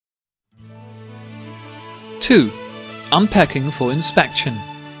2. Unpacking for inspection.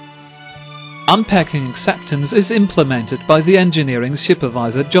 Unpacking acceptance is implemented by the engineering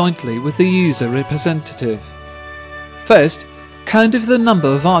supervisor jointly with the user representative. First, count if the number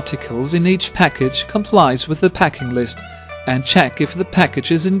of articles in each package complies with the packing list and check if the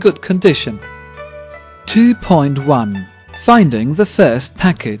package is in good condition. 2.1. Finding the first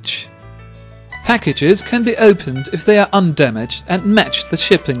package. Packages can be opened if they are undamaged and match the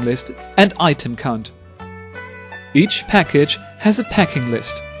shipping list and item count. Each package has a packing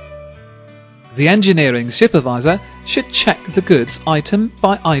list. The engineering supervisor should check the goods item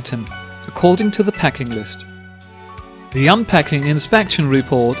by item, according to the packing list. The unpacking inspection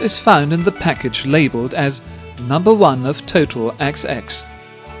report is found in the package labeled as number 1 of total XX.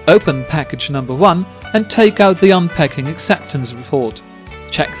 Open package number 1 and take out the unpacking acceptance report.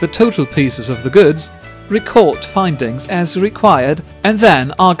 Check the total pieces of the goods, record findings as required, and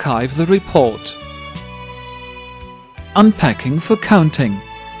then archive the report. Unpacking for counting.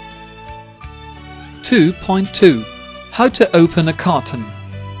 2.2. How to open a carton.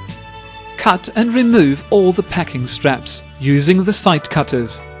 Cut and remove all the packing straps using the side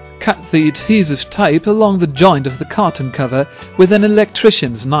cutters. Cut the adhesive tape along the joint of the carton cover with an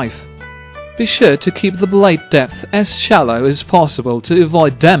electrician's knife. Be sure to keep the blade depth as shallow as possible to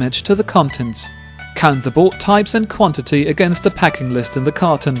avoid damage to the contents. Count the board types and quantity against the packing list in the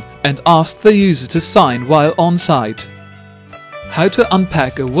carton and ask the user to sign while on site. How to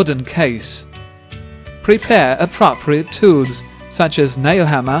unpack a wooden case. Prepare appropriate tools such as nail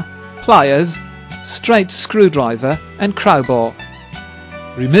hammer, pliers, straight screwdriver and crowbar.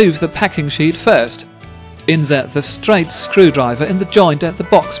 Remove the packing sheet first. Insert the straight screwdriver in the joint at the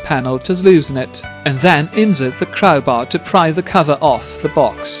box panel to loosen it, and then insert the crowbar to pry the cover off the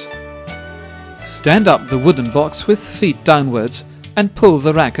box. Stand up the wooden box with feet downwards and pull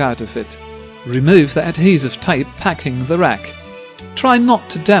the rack out of it. Remove the adhesive tape packing the rack. Try not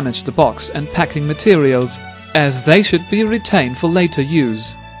to damage the box and packing materials, as they should be retained for later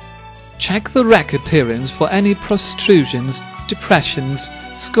use. Check the rack appearance for any protrusions, depressions,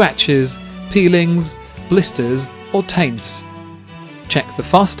 scratches, peelings, blisters or taints. Check the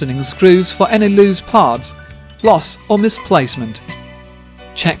fastening screws for any loose parts, loss or misplacement.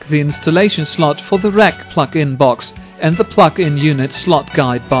 Check the installation slot for the rack plug-in box and the plug-in unit slot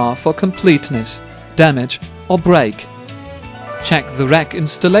guide bar for completeness, damage or break. Check the rack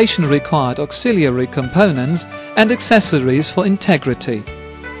installation required auxiliary components and accessories for integrity.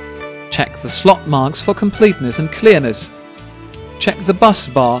 Check the slot marks for completeness and clearness. Check the bus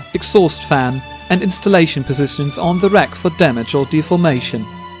bar, exhaust fan and installation positions on the rack for damage or deformation.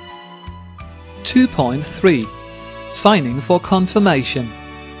 2.3. Signing for confirmation.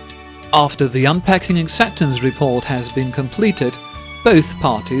 After the unpacking acceptance report has been completed, both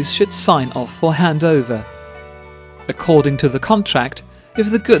parties should sign off for handover. According to the contract,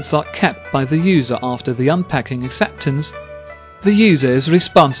 if the goods are kept by the user after the unpacking acceptance, the user is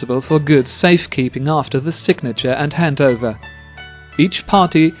responsible for goods safekeeping after the signature and handover. Each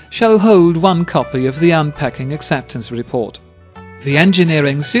party shall hold 1 copy of the unpacking acceptance report. The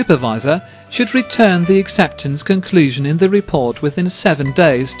engineering supervisor should return the acceptance conclusion in the report within 7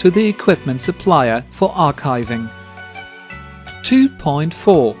 days to the equipment supplier for archiving.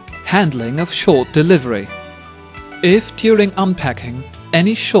 2.4. Handling of short delivery. If during unpacking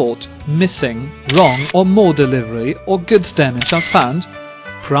any short, missing, wrong or more delivery or goods damage are found,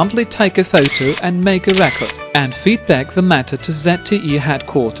 promptly take a photo and make a record, and feedback the matter to ZTE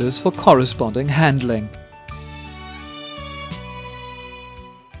headquarters for corresponding handling.